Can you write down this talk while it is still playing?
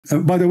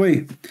By the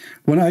way,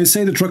 when I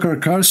say the trucker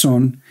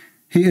Carlson,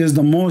 he is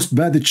the most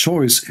bad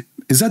choice,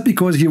 is that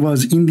because he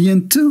was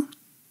Indian too?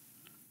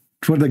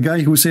 For the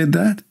guy who said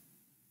that?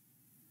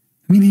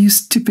 I mean, you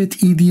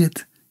stupid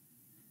idiot.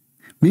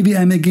 Maybe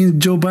I'm against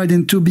Joe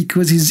Biden too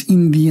because he's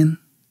Indian.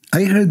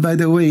 I heard, by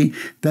the way,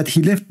 that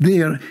he left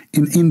there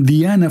in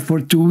Indiana for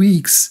 2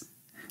 weeks.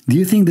 Do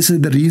you think this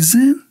is the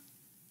reason?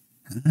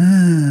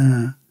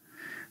 Ah,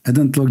 I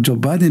don't like Joe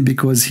Biden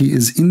because he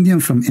is Indian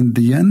from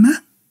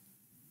Indiana?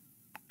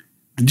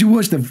 Did you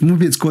watch the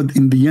movie? It's called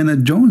Indiana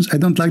Jones. I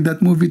don't like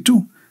that movie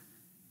too.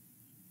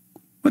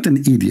 What an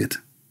idiot.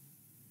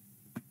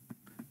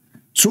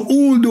 So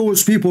all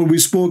those people, we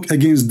spoke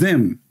against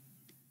them.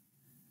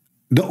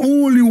 The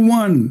only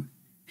one,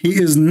 he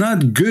is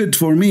not good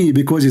for me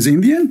because he's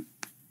Indian?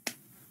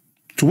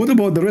 So what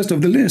about the rest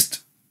of the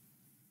list?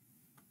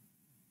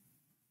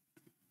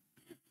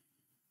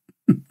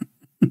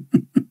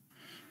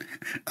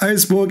 I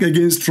spoke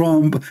against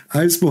Trump.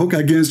 I spoke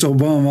against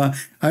Obama.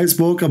 I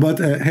spoke about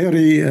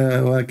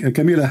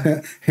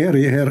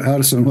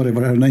Carlson,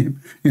 whatever her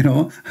name, you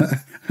know,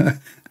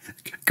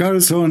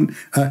 Carlson,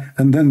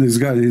 and then this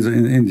guy is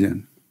an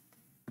Indian.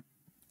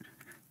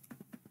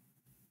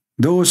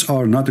 Those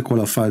are not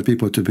qualified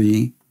people to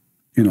be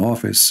in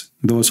office.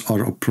 Those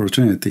are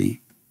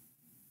opportunity,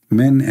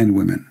 men and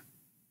women.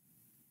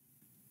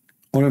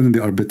 All of them, they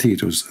are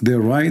potatoes. They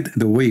ride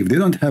the wave. They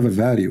don't have a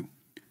value.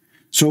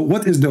 So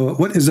what is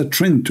the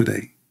trend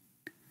today?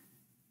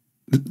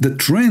 The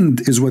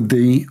trend is what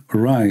they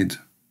ride.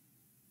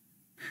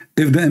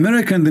 If the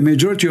American, the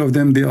majority of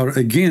them, they are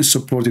against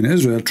supporting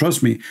Israel,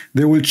 trust me,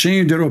 they will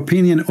change their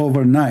opinion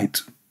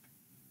overnight.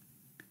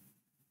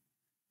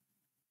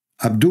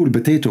 Abdul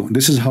Potato,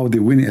 this is how they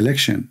win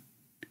election.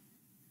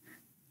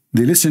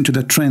 They listen to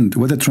the trend.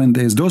 What the trend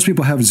is, those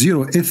people have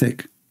zero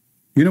ethic.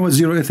 You know what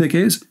zero ethic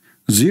is?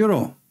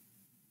 Zero.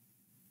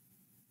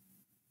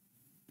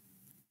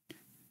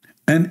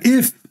 And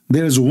if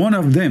there's one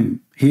of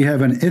them, he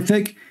have an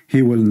ethic,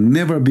 he will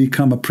never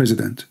become a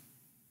president.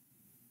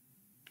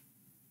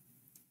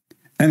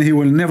 And he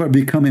will never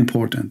become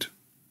important.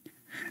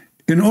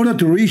 In order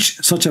to reach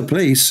such a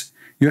place,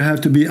 you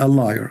have to be a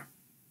liar.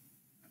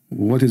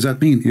 What does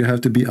that mean? You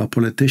have to be a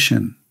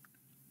politician.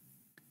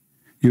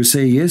 You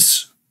say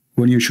yes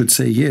when you should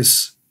say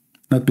yes,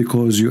 not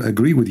because you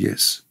agree with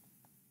yes.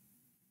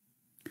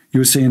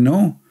 You say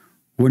no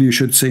when you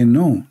should say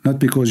no, not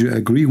because you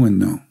agree with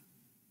no.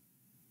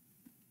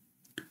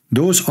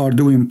 Those are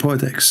doing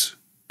politics.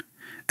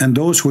 And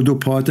those who do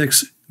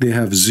politics, they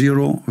have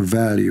zero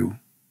value.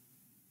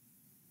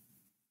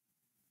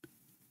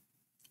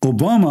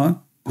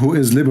 Obama, who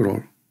is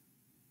liberal,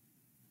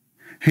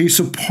 he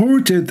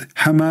supported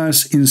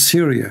Hamas in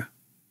Syria.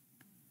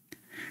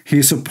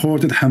 He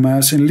supported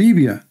Hamas in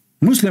Libya,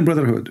 Muslim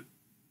Brotherhood.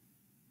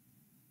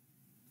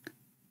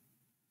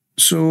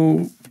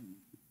 So,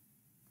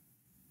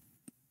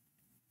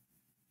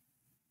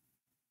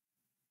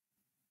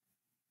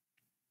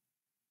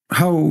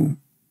 how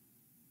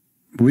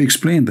we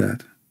explain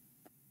that?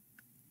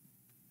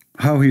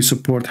 How he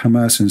support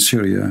Hamas in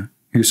Syria,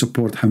 he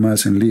support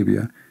Hamas in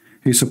Libya,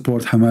 he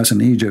support Hamas in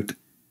Egypt.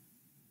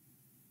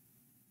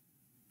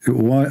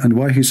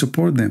 Why he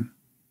support them?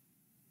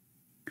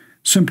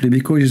 Simply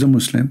because he's a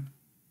Muslim.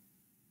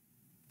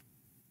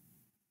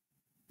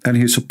 And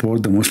he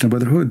support the Muslim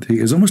Brotherhood. He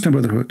is a Muslim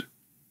Brotherhood.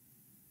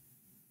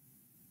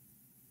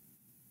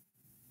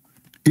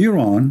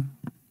 Iran,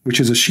 which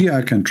is a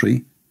Shia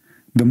country,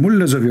 the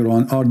mullahs of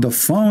Iran are the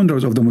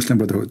founders of the Muslim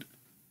Brotherhood.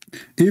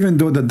 Even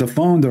though that the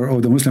founder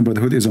of the Muslim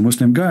Brotherhood is a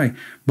Muslim guy,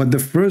 but the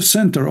first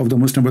center of the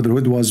Muslim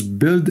Brotherhood was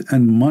built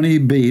and money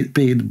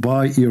paid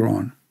by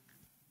Iran.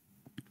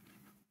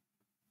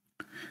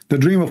 The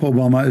dream of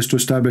Obama is to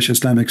establish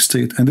Islamic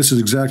State, and this is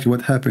exactly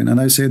what happened.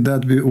 And I said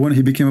that when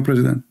he became a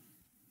president.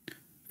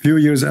 Few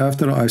years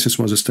after, ISIS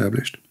was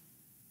established.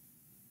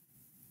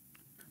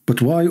 But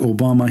why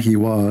Obama, he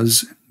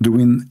was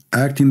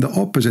acting the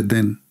opposite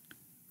then,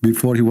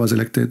 before he was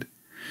elected?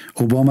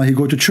 Obama, he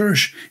go to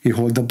church, he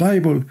hold the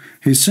Bible,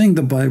 he sing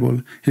the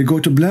Bible, he go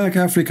to black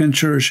African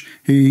church,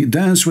 he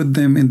dance with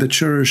them in the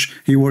church,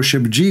 he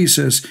worship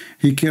Jesus,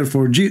 he care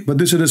for Jesus. But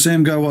this is the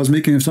same guy who was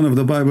making fun of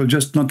the Bible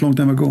just not long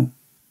time ago.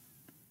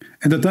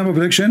 In the time of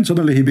election,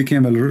 suddenly he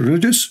became a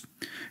religious,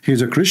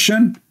 he's a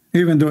Christian,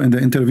 even though in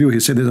the interview he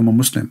said that I'm a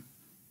Muslim.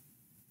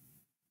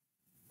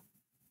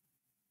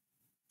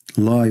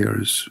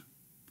 Liars.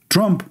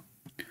 Trump,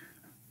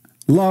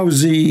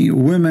 lousy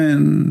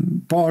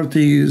women,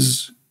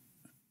 parties,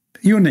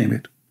 you name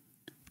it.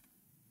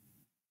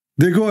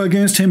 They go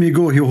against him, he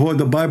hold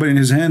the Bible in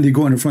his hand, he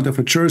go in front of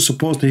a church,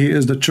 supposedly he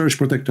is the church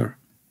protector.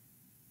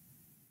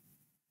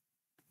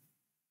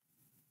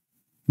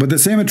 But the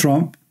same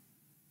Trump,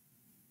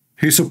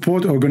 he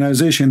support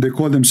organization, they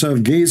call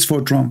themselves Gays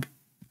for Trump.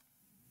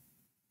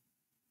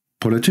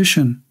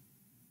 Politician.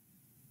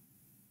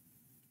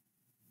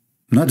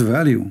 Not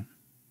value.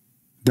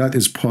 That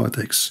is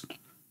politics.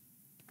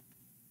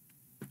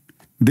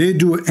 They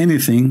do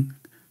anything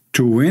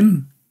to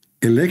win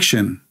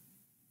election.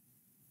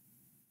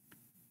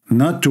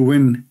 not to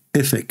win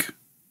ethic.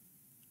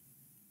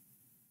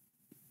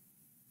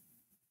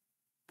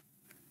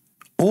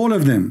 All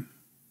of them,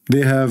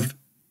 they have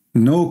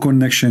no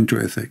connection to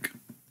ethic.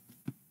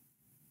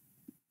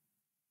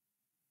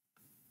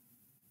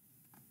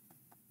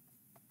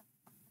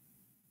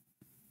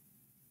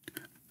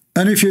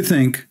 And if you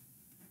think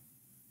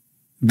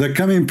the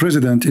coming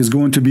president is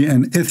going to be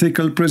an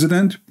ethical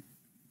president,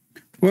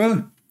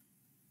 well,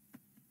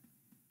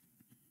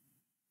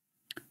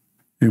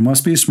 you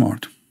must be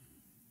smart.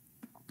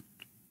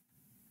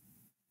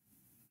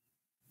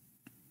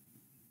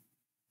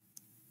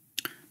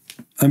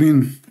 I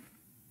mean,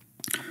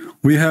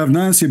 we have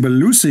Nancy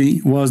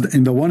Pelosi was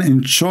the one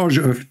in charge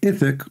of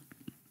ethic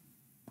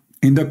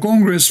in the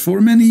Congress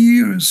for many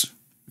years.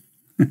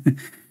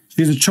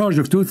 She's in charge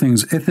of two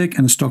things, ethic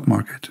and stock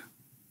market,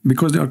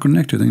 because they are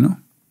connected, you know.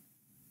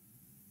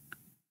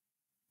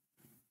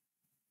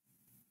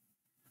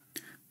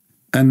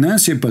 And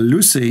Nancy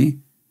Pelosi,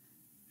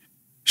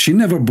 she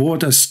never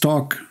bought a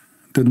stock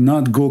that did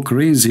not go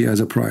crazy as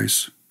a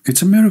price.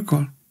 It's a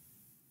miracle.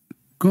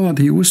 God,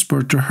 he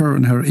whispered to her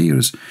in her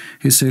ears.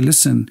 He said,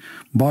 listen,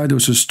 buy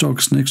those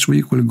stocks next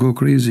week, will go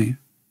crazy.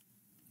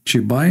 She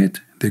buy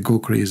it, they go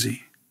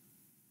crazy.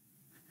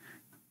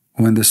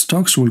 When the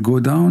stocks will go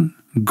down,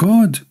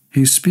 God,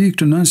 he speak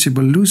to Nancy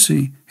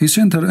Pelosi. He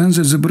sent her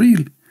angel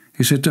Jibril.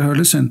 He said to her,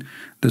 listen,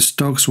 the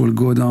stocks will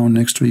go down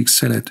next week,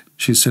 sell it.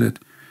 She said it.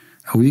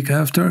 A week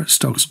after,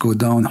 stocks go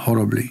down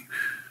horribly.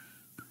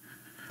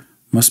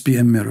 Must be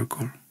a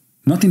miracle.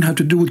 Nothing had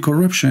to do with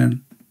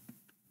corruption.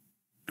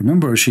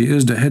 Remember, she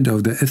is the head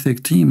of the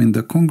ethic team in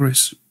the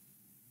Congress.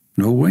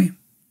 No way.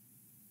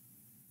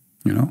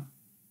 You know?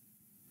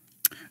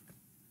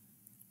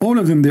 All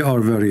of them, they are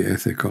very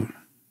ethical.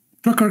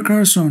 Tucker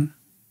Carlson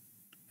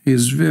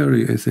is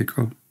very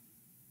ethical.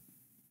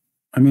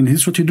 I mean,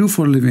 he's what he do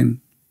for a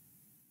living.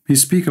 He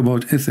speak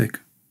about ethic.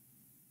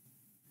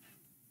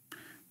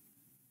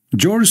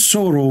 George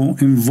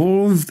Soros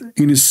involved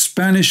in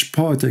Spanish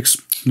politics.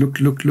 Look.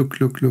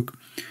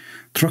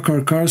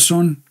 Tucker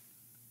Carlson,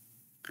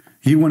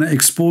 he want to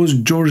expose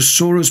George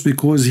Soros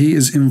because he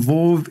is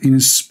involved in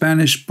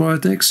Spanish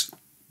politics.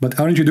 But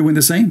aren't you doing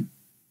the same?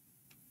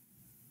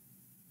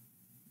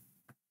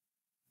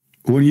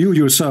 When you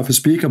yourself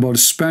speak about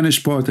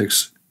Spanish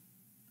politics,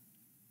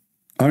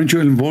 aren't you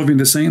involved in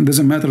the same?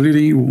 Doesn't matter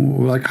really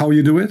like how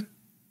you do it?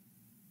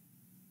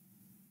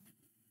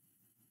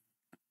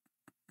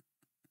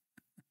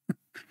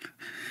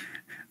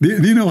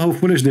 Do you know how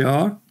foolish they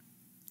are?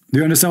 Do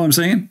you understand what I'm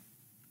saying?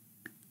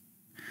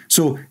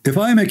 So if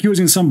I am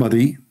accusing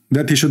somebody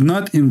that he should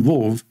not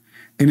involve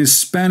in his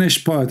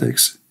Spanish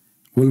politics,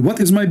 well,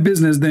 what is my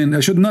business then? I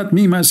should not,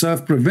 me,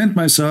 myself, prevent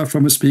myself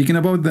from speaking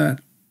about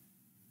that.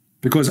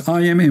 Because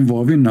I am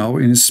involving now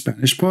in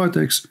Spanish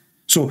politics.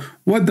 So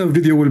what the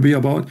video will be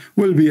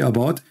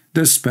about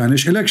the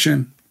Spanish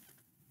election.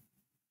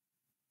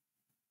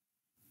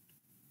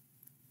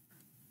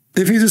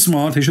 If he's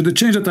smart, he should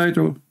change the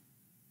title.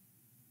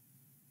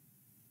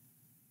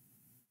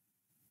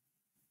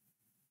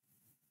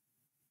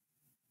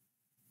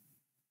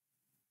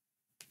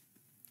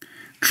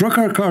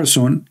 Tucker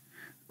Carlson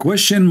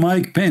questioned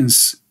Mike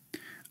Pence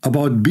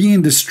about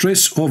being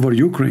distressed over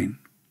Ukraine.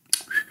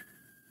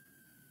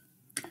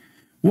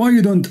 Why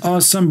you don't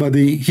ask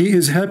somebody he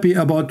is happy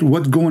about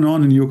what's going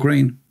on in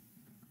Ukraine?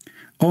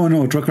 Oh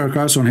no, Tucker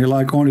Carlson, he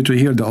like only to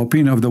hear the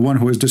opinion of the one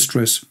who is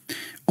distressed.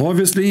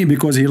 Obviously,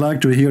 because he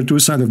like to hear two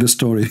sides of the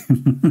story.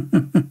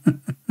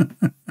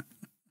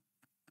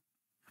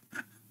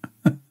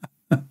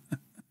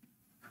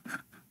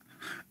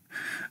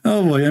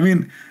 Oh boy, I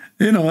mean,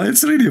 you know,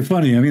 it's really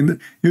funny. I mean,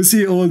 you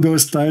see all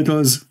those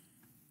titles,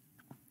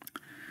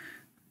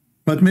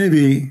 but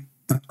maybe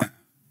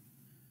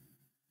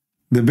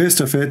the best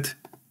of it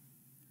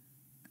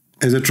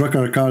is a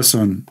Tucker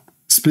Carlson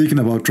speaking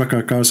about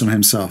Tucker Carlson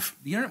himself.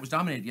 The internet was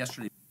dominated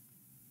yesterday.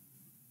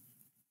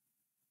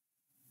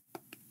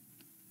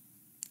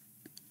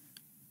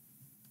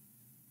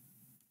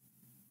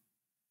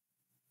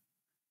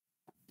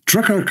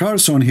 Tucker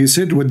Carlson, he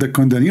said with the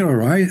Condanera,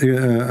 right?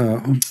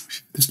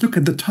 Just look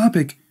at the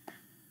topic.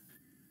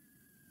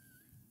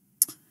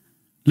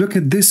 Look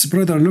at this,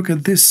 brother. Look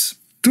at this.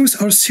 Those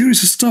are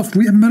serious stuff.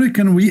 We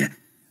American,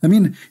 I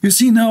mean, you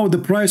see now the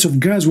price of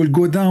gas will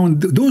go down.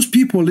 Those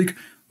people like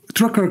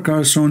Tucker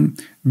Carlson,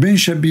 Ben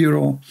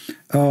Shapiro,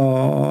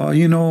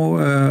 you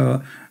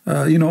know,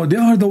 they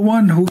are the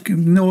one who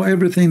can know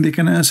everything. They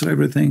can answer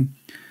everything.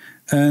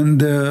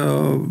 And,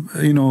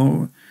 you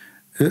know,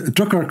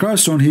 Tucker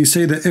Carlson, he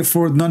say the F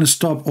word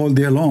non-stop all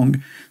day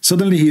long.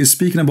 Suddenly he is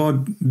speaking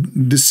about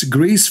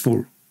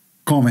disgraceful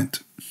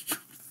comment.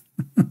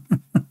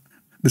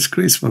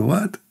 Disgraceful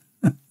what?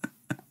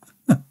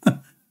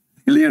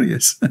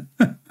 Hilarious.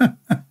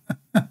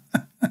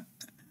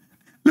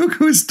 Look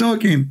who's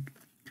talking.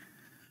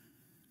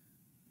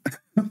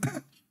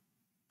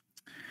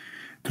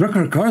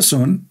 Tucker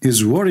Carlson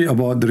is worried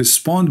about the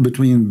response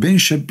between Ben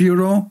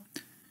Shapiro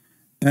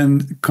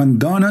and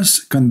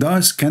Candace,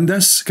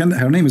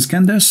 her name is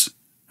Candace.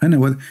 I know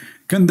what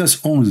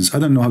Candace Owens. I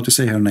don't know how to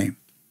say her name.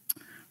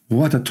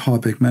 What a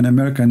topic, man.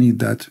 America need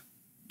that.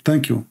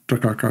 Thank you,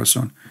 Tucker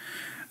Carlson.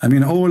 I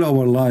mean, all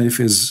our life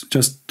is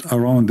just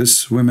around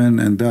this woman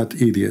and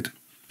that idiot.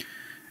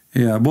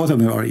 Yeah, both of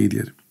them are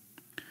idiot.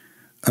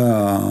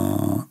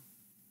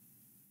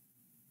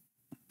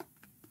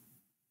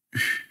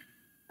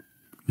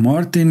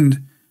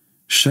 Martin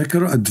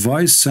Shecker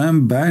advised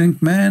Sam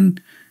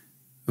Bankman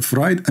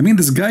Fried. I mean,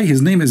 this guy,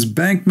 his name is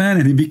Bankman,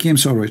 and he became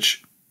so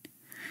rich.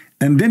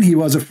 And then he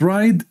was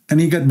afraid,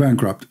 and he got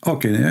bankrupt.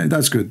 Okay,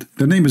 that's good.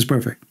 The name is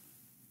perfect.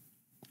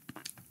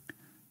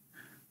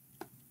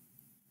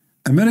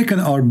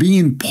 Americans are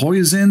being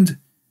poisoned,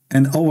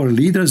 and our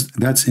leaders,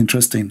 that's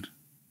interesting.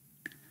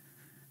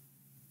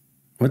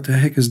 What the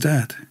heck is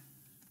that?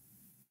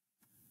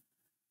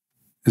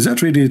 Is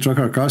that really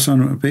Tucker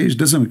Carlson page?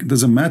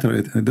 Doesn't matter.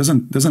 It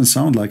doesn't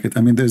sound like it.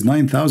 I mean, there's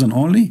 9,000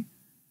 only.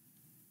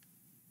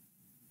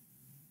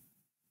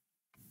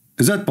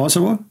 Is that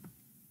possible?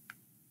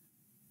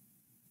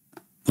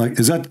 Like,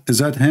 is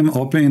that him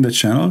opening the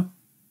channel?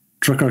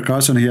 Tucker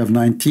Carlson, he have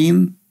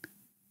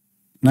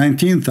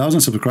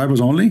 19,000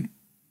 subscribers only?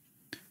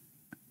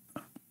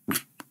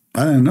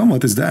 I don't know,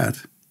 what is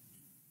that?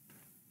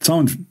 It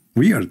sounds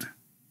weird.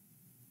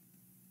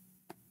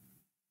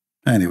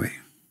 Anyway.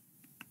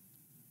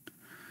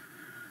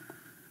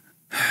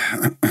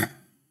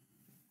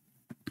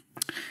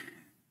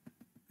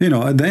 You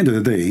know, at the end of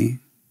the day,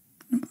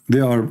 they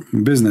are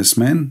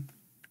businessmen,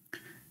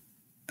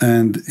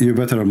 and you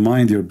better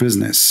mind your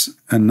business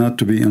and not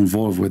to be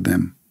involved with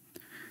them.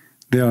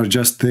 They are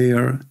just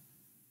there,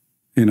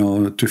 you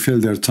know, to fill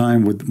their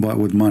time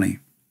with money.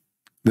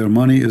 Their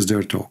money is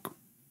their talk.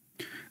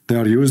 They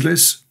are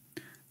useless.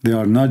 They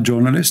are not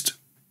journalists.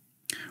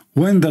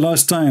 When the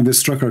last time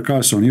this Tucker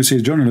Carlson, you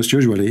see journalists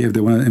usually, if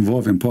they want to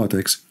involve in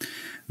politics,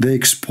 they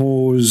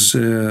expose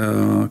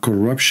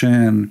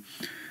corruption,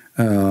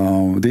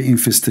 they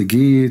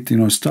investigate, you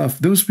know, stuff.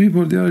 Those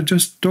people, they are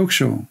just talk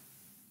show.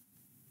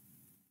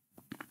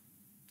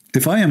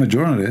 If I am a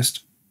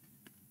journalist,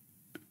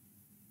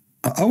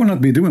 I will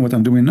not be doing what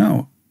I'm doing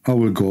now. I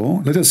will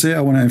go, let us say I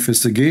want to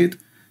investigate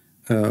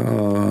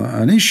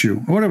an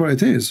issue, whatever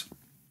it is.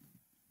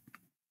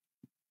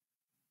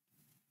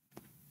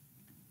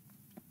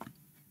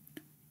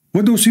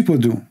 What those people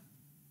do?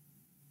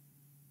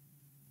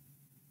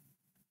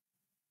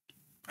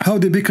 How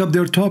they pick up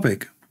their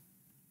topic?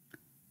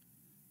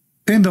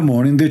 In the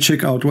morning, they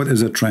check out what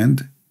is a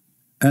trend,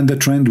 and the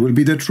trend will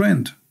be the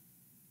trend.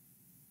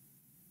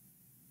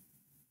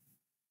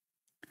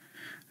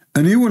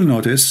 And you will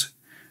notice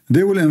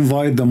they will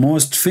invite the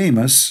most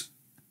famous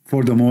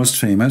for the most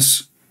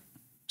famous,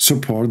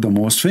 support the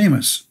most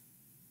famous.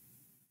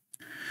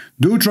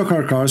 Do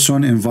Tucker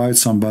Carlson invite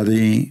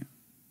somebody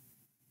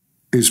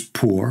is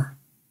poor?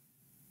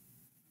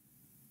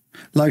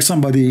 Like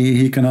somebody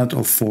he cannot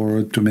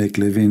afford to make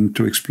living,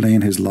 to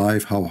explain his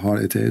life, how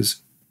hard it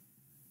is.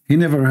 He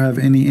never have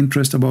any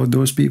interest about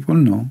those people?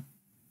 No.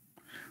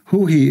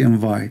 Who he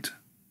invite?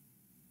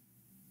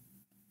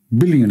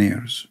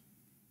 Billionaires.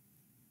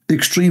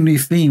 Extremely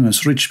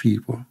famous, rich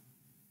people.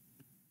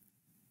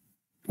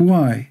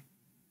 Why?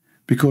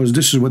 Because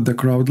this is what the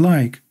crowd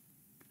like.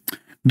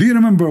 Do you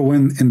remember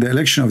when in the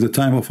election of the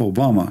time of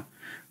Obama,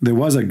 there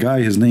was a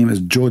guy, his name is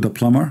Joe the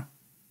Plumber?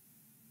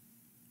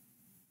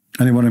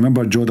 Anyone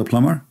remember Joe the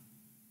Plumber?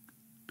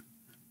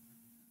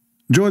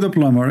 Joe the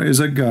Plumber is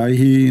a guy,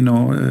 he,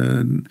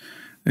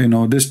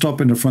 they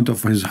stop in the front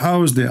of his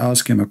house, they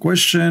ask him a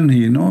question,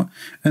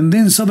 and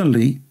then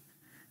suddenly,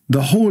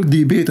 the whole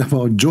debate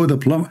about Joe the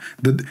Plumber,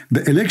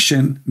 the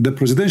election, the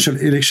presidential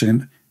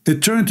election,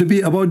 it turned to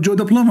be about Joe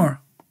the Plumber.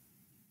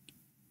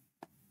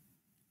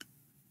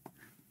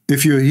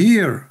 If you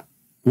hear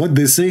what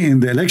they say in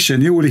the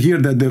election, you will hear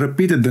that they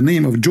repeated the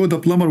name of Joe the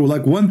Plumber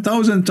like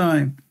 1,000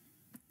 times.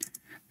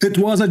 It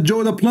was a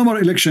Joe the Plumber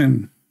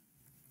election.